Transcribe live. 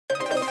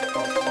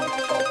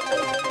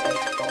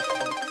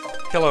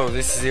Hello,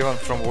 this is Ivan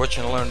from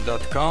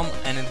watchandlearn.com,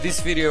 and in this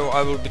video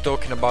I will be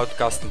talking about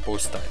custom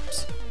post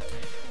types.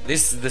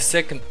 This is the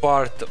second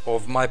part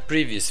of my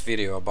previous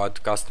video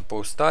about custom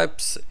post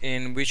types,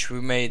 in which we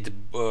made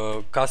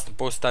a custom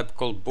post type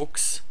called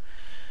books,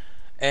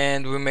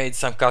 and we made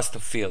some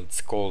custom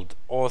fields called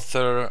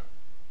author,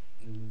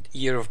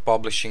 year of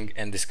publishing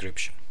and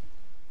description.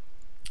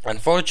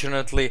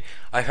 Unfortunately,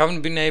 I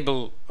haven't been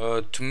able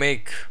to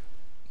make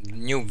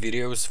new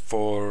videos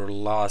for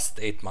last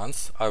 8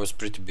 months. I was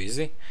pretty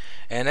busy,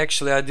 and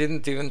actually I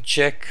didn't even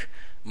check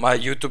my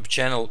YouTube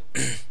channel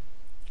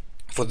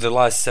for the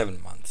last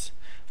 7 months.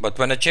 But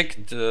when I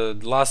checked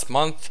last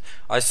month,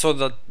 I saw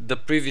that the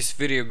previous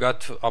video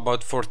got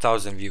about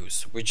 4,000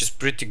 views, which is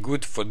pretty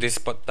good for this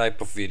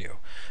type of video.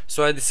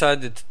 So I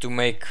decided to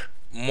make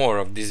more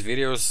of these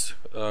videos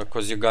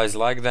because you guys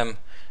like them,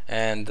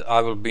 and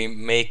I will be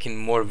making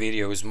more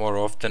videos more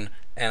often,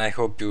 and I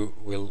hope you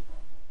will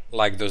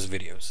like those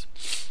videos.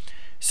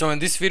 So in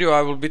this video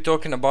I will be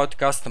talking about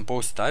custom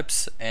post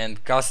types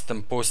and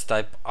custom post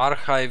type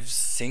archives,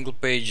 single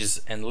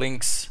pages and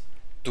links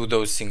to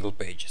those single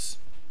pages.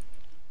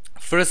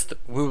 First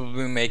we will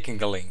be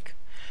making a link,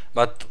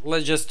 but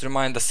let's just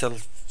remind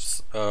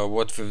ourselves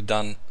what we've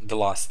done the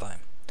last time.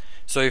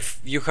 So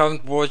if you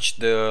haven't watched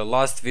the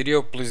last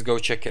video, please go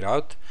check it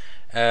out.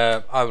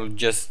 I will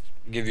just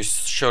give you a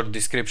short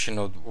description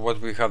of what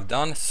we have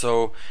done.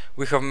 So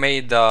we have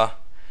made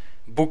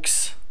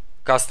books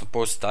custom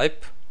post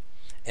type,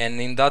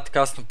 and in that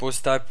custom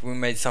post type we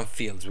made some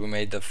fields. We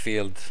made a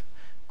field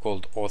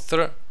called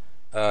author,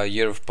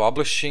 year of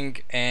publishing,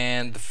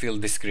 and the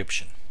field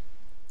description.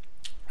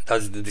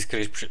 That's the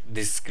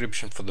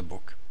description for the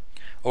book.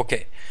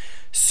 Okay,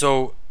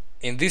 so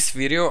in this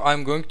video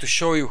I'm going to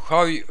show you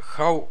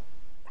how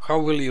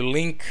will you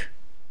link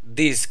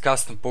these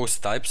custom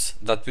post types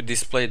that we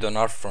displayed on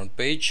our front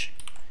page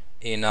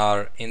in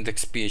our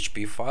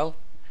index.php file,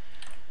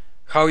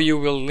 how you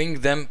will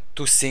link them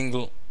to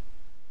single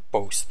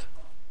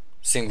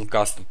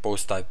custom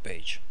post type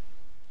page.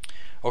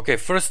 Okay,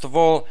 first of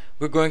all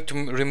we're going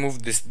to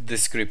remove this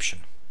description,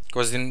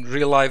 because in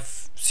real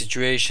life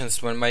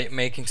situations when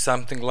making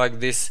something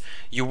like this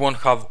you won't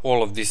have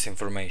all of this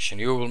information.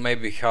 You will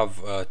maybe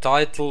have a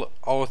title,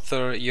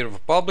 author, year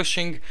of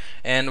publishing,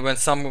 and when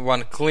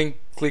someone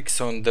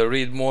clicks on the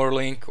read more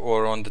link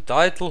or on the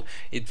title,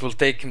 it will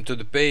take him to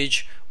the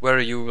page where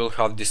you will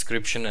have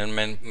description and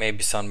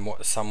maybe some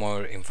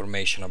more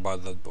information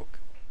about that book.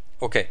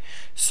 Okay,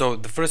 so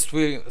the first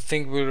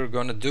thing we're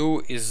gonna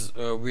do is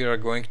we are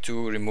going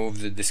to remove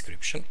the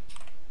description,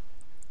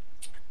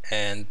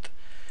 and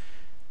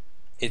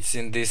it's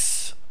in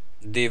this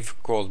div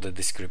called the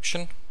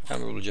description,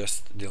 and we will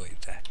just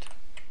delete that.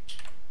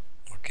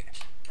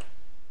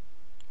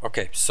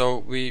 Okay, so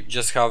we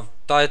just have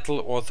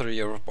title, author,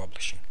 year of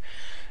publishing.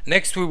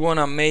 Next we want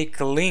to make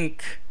a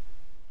link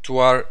to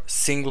our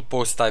single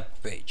post type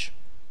page.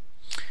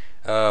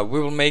 We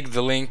will make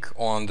the link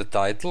on the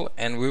title,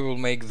 and we will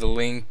make the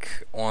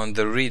link on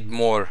the read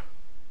more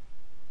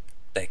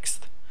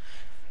text,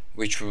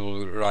 which we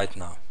will write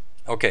now.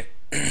 Okay.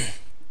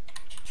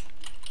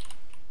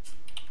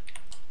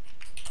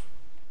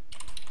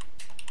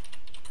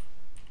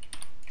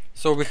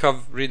 So we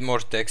have read more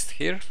text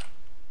here.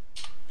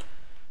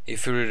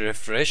 If we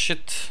refresh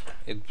it,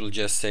 it will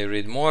just say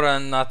read more,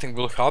 and nothing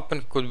will happen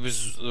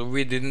because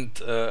we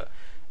didn't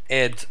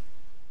add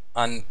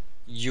an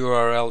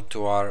URL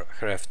to our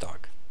href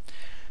tag.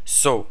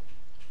 So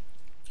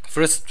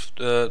first,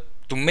 to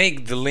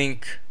make the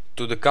link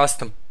to the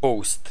custom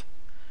post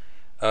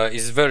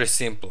is very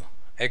simple.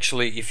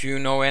 Actually, if you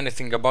know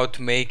anything about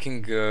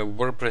making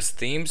WordPress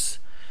themes,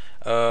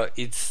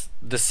 it's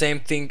the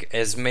same thing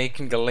as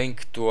making a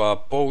link to a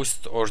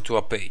post or to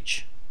a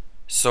page.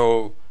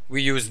 So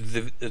we use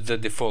the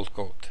default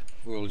code.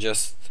 We'll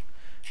just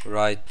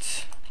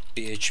write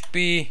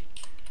PHP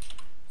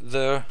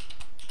the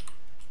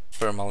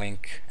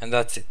permalink, and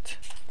that's it.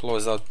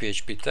 Close out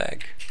PHP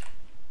tag,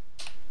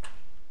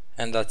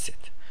 and that's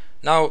it.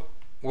 Now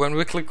when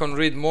we click on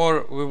read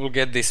more, we will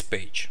get this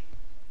page.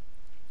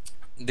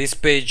 This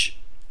page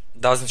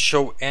doesn't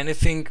show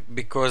anything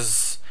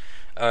because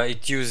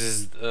it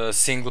uses a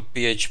single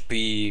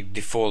PHP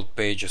default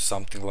page or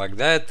something like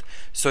that,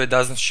 so it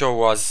doesn't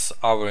show us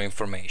our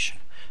information,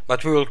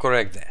 but we will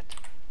correct that.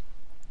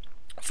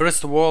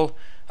 First of all,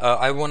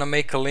 I want to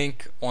make a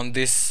link on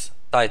this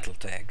title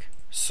tag,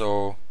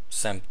 so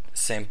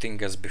same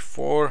thing as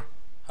before.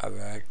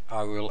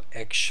 I will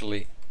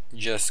actually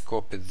just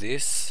copy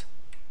this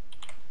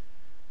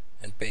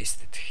and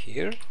paste it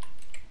here.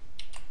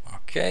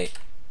 Okay.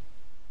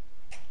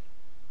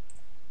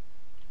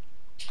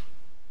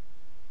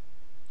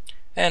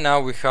 And now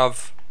we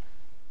have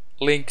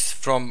links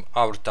from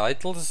our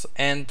titles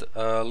and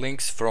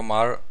links from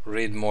our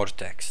read more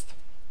text.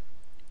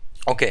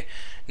 Okay,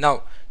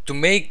 now to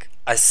make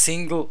a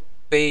single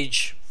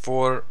page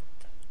for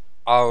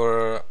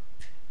our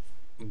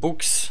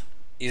books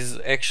is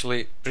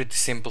actually pretty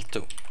simple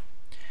too.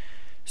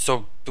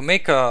 So to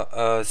make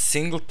a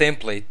single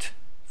template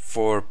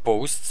for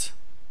posts,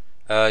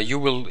 you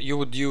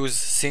would use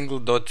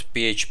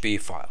single.php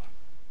file.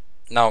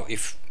 Now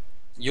if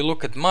you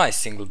look at my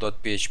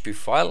single.php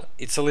file,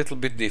 it's a little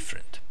bit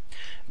different,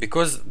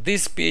 because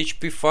this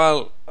PHP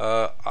file,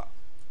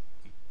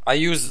 I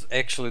use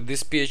actually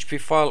this PHP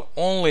file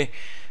only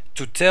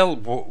to tell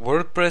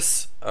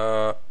WordPress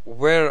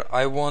where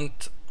I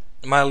want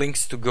my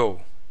links to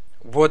go,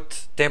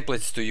 what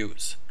templates to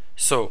use.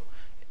 So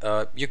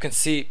you can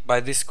see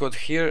by this code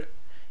here,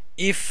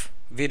 if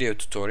video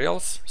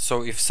tutorials,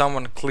 so if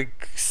someone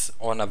clicks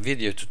on a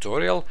video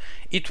tutorial,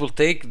 it will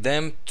take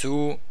them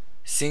to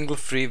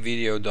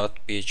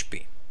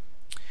singlefreevideo.php.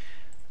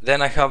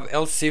 Then I have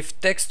else if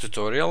text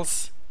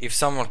tutorials. If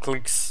someone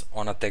clicks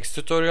on a text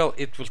tutorial,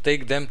 it will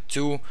take them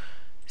to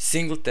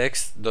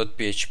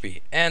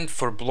singletext.php. And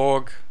for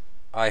blog,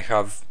 I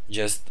have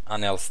just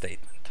an else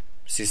statement.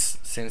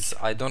 Since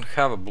I don't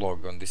have a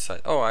blog on this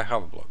side. Oh, I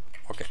have a blog.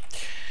 Okay.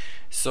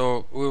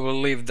 So we will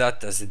leave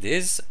that as it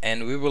is,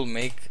 and we will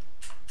make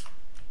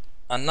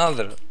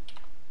another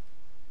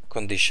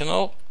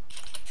conditional.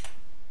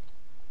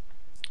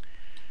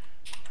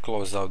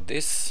 Close out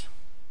this.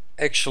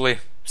 Actually,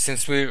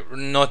 since we're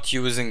not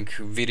using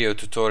video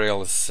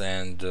tutorials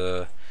and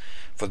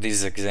for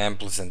these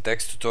examples and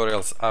text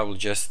tutorials, I will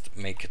just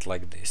make it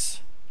like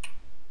this.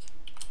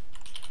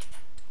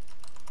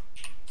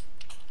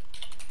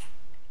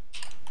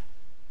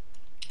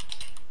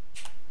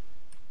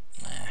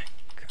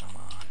 Come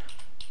on.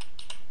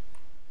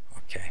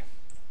 Okay.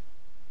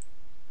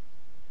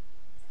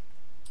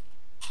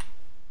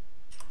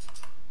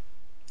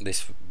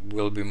 This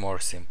will be more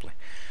simpler.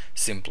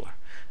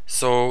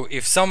 So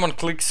if someone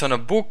clicks on a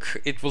book,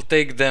 it will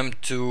take them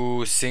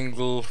to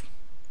single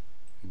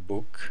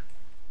book,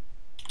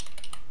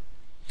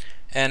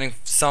 and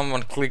if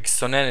someone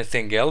clicks on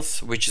anything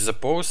else, which is a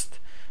post,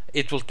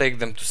 it will take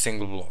them to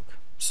single blog.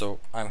 So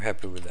I'm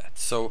happy with that.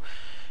 So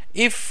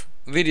if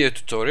video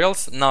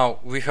tutorials, now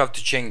we have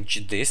to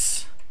change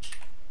this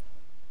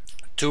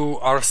to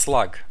our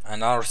slug,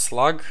 and our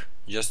slug,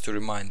 just to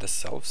remind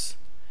ourselves,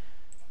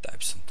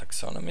 types and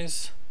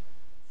taxonomies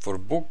for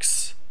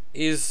books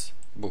is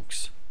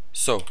books.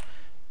 So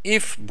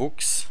if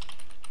books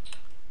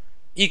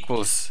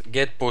equals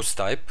get post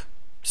type,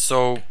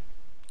 so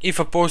if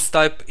a post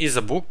type is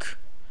a book,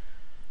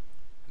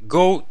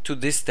 go to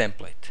this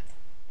template,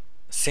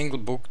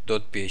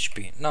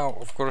 singlebook.php. Now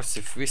of course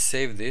if we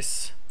save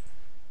this,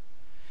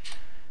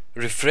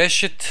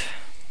 refresh it,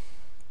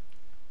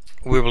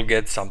 we will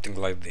get something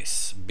like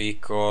this,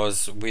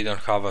 because we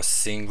don't have a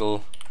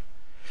single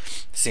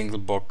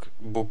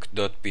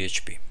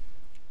book.php.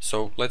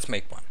 So let's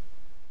make one.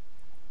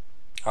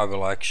 I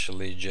will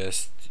actually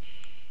just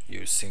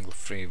use single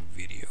free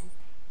video,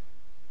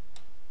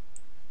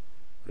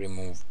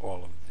 remove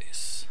all of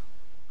this.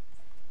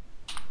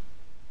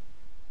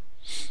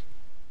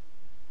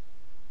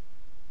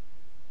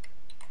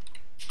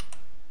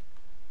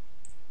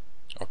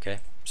 Okay,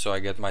 so I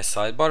get my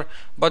sidebar,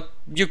 but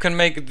you can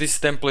make this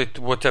template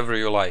whatever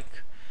you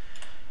like.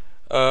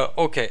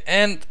 Okay,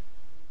 and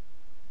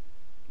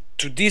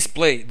to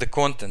display the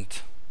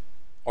content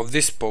of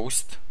this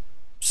post,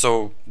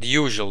 so the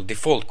usual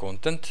default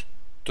content,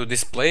 to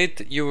display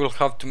it, you will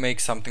have to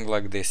make something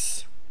like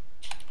this.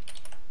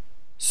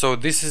 So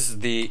this is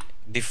the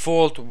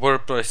default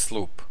WordPress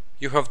loop.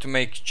 You have to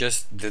make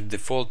just the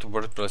default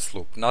WordPress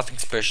loop, nothing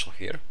special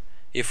here.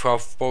 If you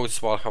have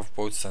posts, well, have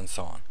posts and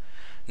so on.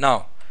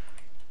 Now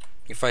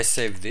if I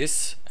save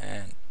this,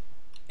 and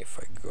if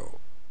I go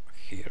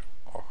here,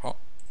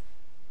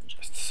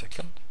 just a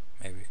second,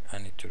 maybe I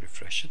need to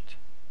refresh it.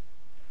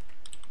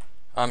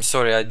 I'm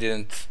sorry, I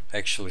didn't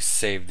actually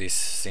save this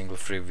single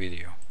free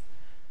video.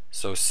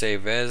 So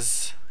save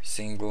as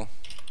single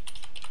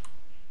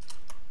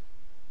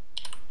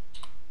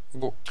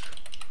book.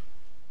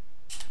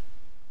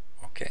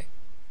 Okay,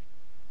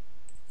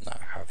 now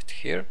I have it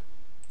here,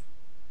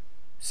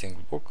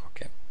 single book.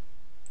 Okay,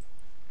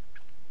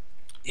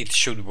 it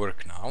should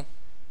work now.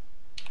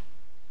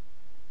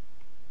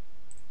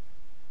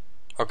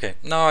 Okay,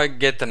 now I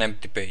get an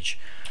empty page.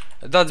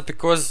 That's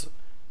because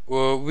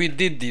we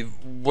did the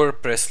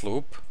WordPress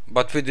loop,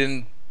 but we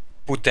didn't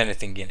put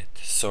anything in it.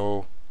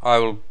 So I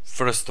will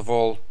first of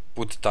all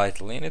put the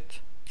title in it.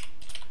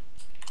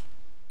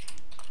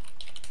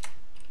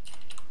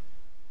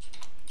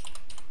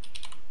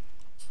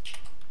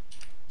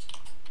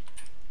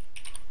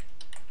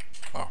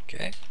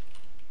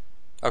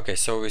 Okay,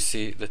 so we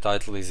see the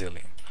title is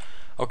Ilium.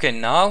 Okay,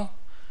 now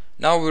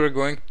we're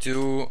going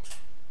to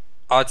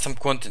add some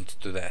content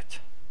to that,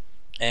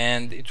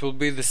 and it will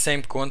be the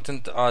same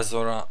content as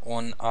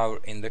on our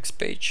index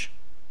page.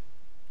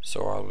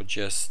 So I will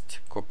just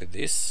copy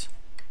this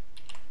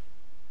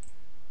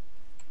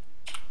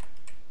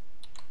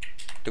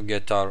to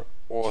get our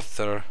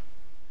author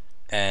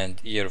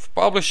and year of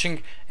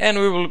publishing, and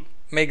we will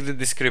make the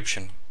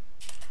description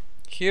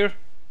here.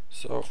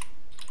 So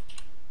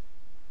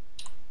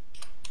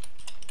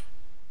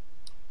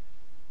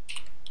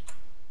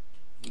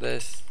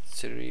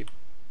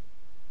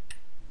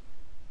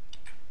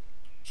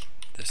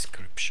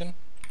description.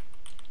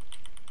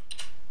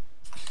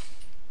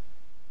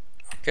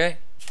 Okay,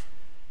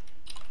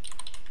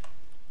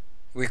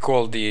 we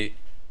call the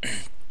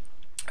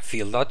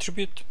field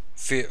attribute,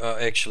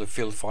 actually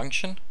field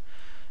function,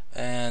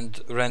 and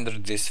render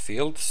this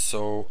field.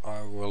 So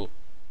I will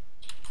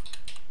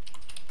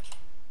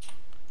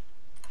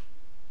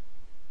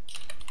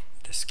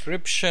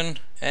description,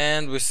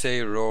 and we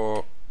say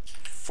row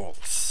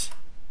false.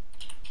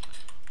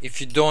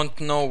 If you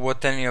don't know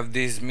what any of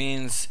these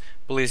means,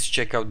 please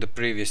check out the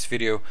previous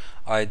video.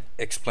 I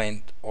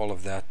explained all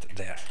of that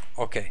there.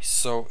 Okay,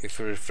 so if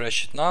we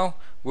refresh it now,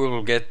 we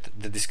will get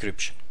the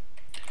description.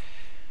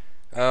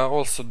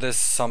 Also, there's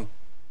some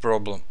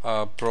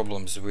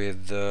problems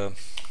with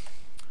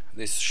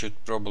this.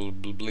 Should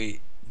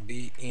probably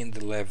be in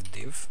the left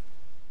div.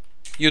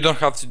 You don't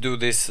have to do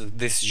this.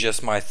 This is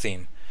just my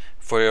theme.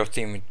 For your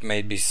theme, it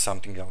may be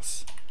something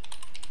else.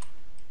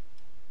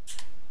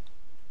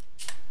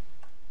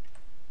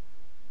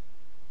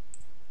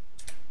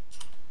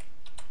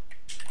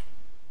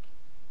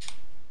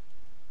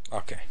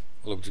 Okay,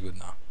 looks good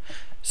now.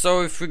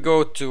 So if we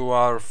go to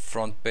our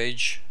front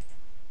page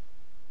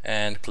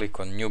and click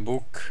on new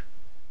book,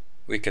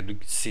 we can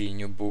see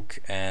new book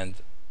and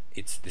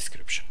its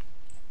description.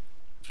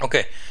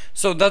 Okay,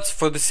 so that's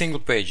for the single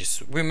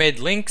pages. We made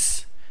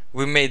links,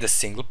 we made a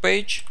single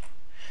page.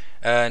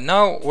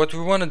 Now what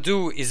we want to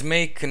do is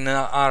make an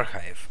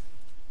archive.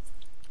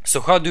 So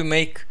how do you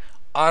make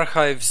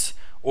archives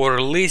or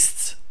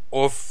lists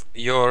of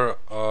your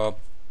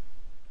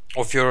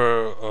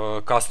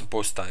custom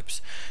post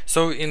types?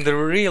 So in the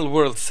real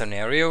world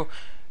scenario,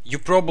 you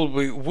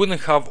probably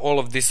wouldn't have all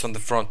of this on the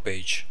front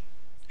page.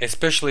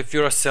 Especially if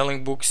you're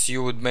selling books,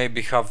 you would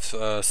maybe have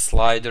a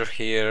slider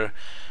here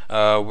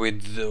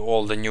with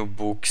all the new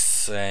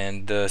books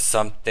and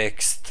some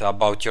text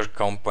about your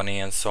company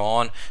and so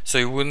on. So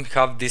you wouldn't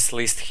have this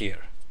list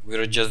here.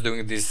 We're just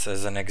doing this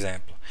as an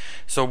example.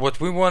 So what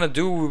we want to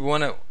do, we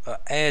want to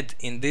add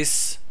in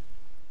this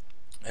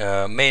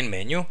main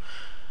menu,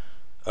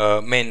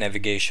 main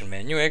navigation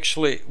menu,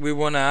 actually, we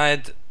want to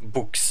add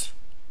books.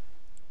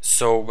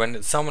 So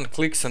when someone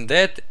clicks on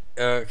that,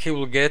 he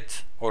will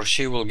get or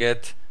she will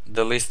get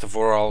the list of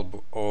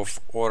all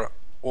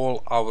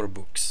our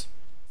books.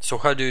 So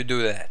how do you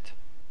do that?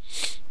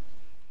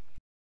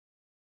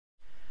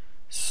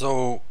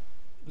 So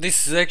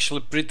this is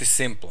actually pretty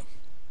simple.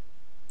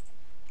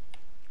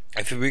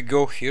 If we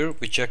go here,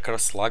 we check our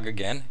slug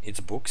again, it's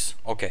books.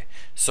 Okay,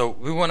 so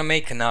we want to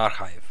make an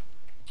archive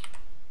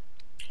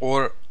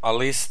or a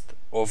list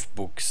of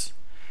books.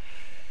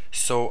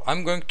 So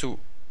I'm going to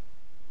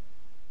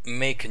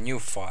make a new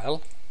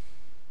file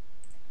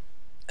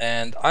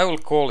and I will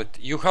call it,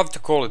 you have to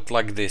call it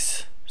like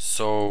this.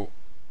 So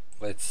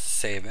let's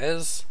save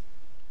as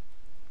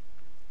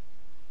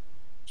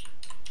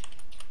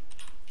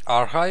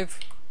archive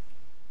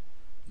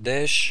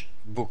dash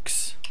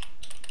books.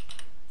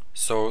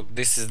 So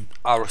this is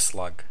our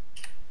slug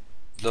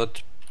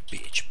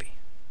 .php,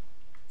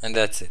 and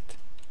that's it.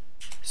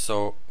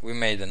 So we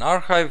made an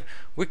archive.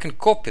 We can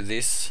copy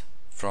this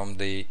from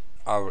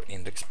our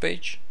index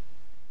page,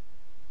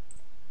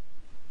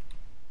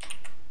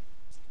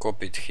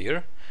 copy it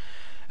here,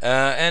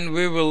 and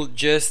we will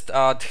just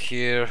add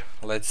here,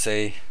 let's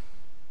say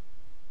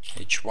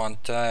h1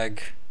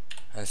 tag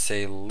and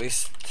say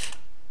list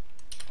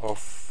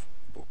of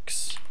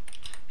books,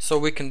 so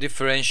we can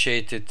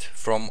differentiate it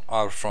from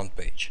our front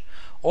page.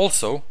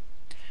 Also,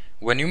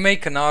 when you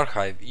make an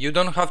archive, you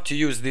don't have to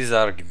use these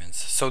arguments.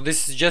 So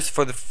this is just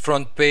for the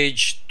front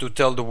page to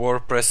tell the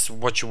WordPress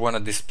what you want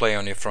to display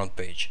on your front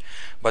page.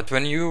 But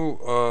when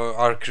you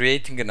are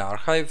creating an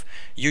archive,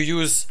 you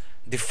use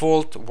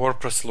default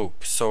WordPress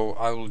loop. So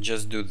I will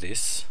just do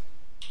this.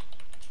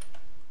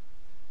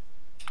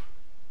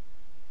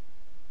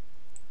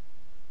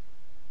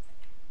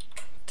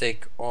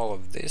 Take all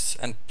of this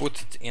and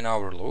put it in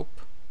our loop.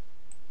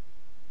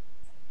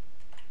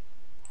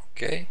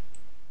 Okay.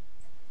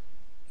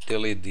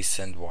 Delete this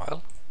and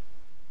while,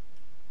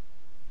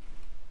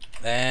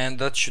 and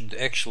that should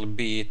actually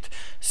be it.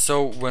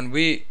 So when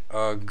we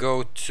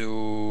go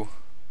to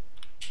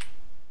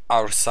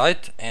our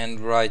site and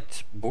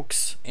write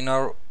books in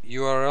our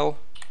URL,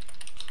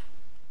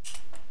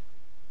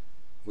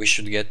 we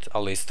should get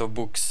a list of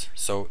books.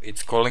 So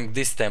it's calling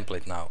this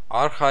template now,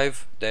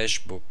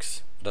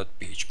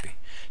 archive-books.php.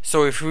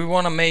 So if we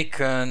want to make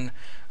an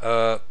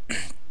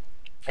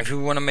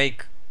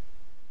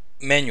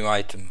menu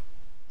item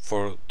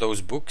for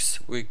those books,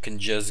 we can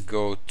just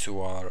go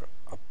to our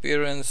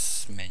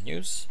appearance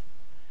menus.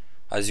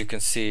 As you can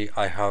see,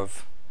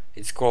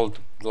 it's called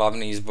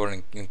Glavni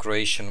izbor in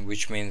Croatian,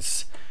 which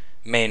means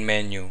main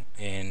menu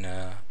in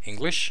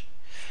English.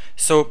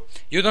 So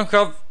you don't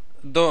have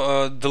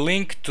the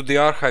link to the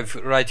archive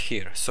right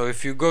here. So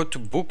if you go to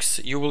books,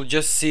 you will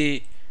just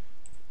see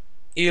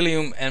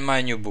Ilium and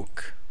my new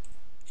book.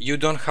 You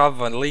don't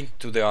have a link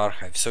to the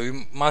archive, so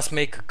you must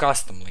make a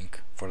custom link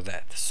for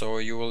that. So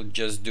you will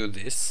just do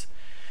this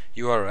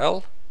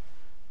URL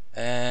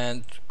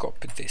and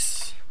copy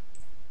this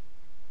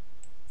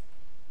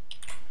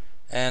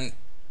and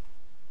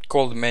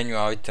call the menu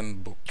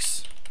item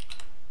books.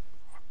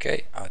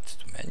 Okay, add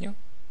to menu.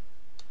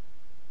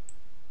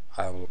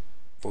 I will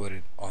put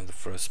it on the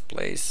first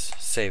place,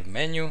 save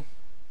menu,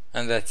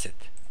 and that's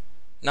it.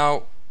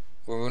 Now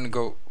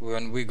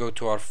when we go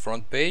to our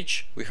front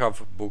page, we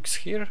have books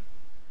here,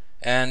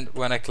 and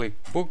when I click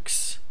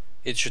books,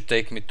 it should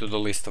take me to the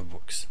list of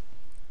books.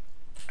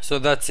 So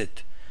that's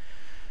it.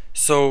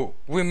 So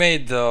we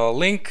made a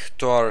link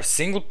to our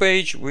single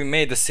page, we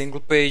made a single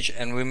page,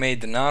 and we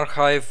made an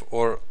archive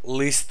or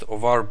list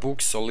of our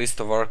books or list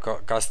of our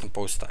custom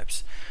post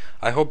types.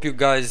 I hope you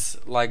guys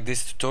like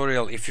this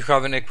tutorial. If you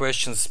have any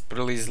questions,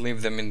 please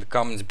leave them in the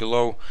comments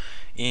below,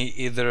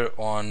 either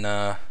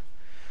on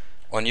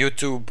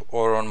YouTube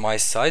or on my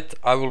site.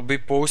 I will be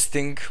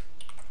posting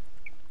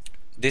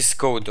this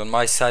code on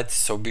my site,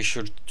 so be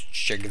sure to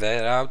check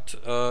that out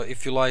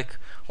if you like.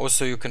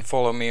 Also, you can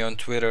follow me on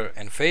Twitter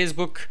and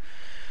Facebook.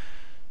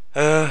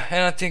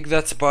 And I think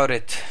that's about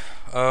it.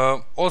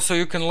 Also,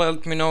 you can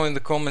let me know in the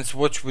comments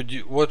what would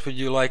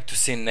you like to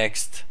see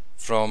next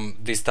from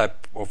this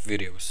type of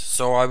videos.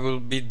 So I will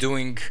be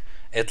doing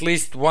at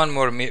least one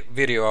more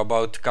video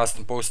about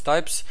custom post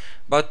types,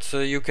 but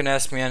you can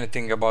ask me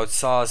anything about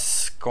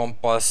SAS,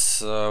 Compass,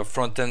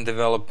 front-end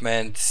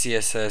development,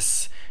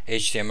 CSS,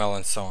 HTML,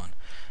 and so on,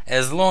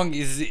 as long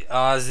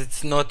as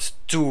it's not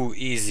too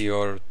easy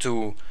or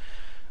too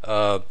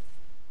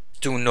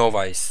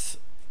novice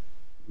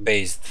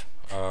based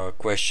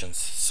questions.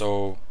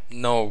 So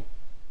no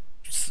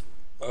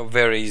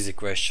very easy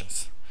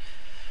questions.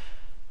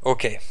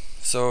 Okay,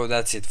 so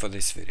that's it for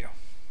this video.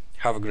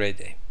 Have a great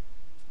day.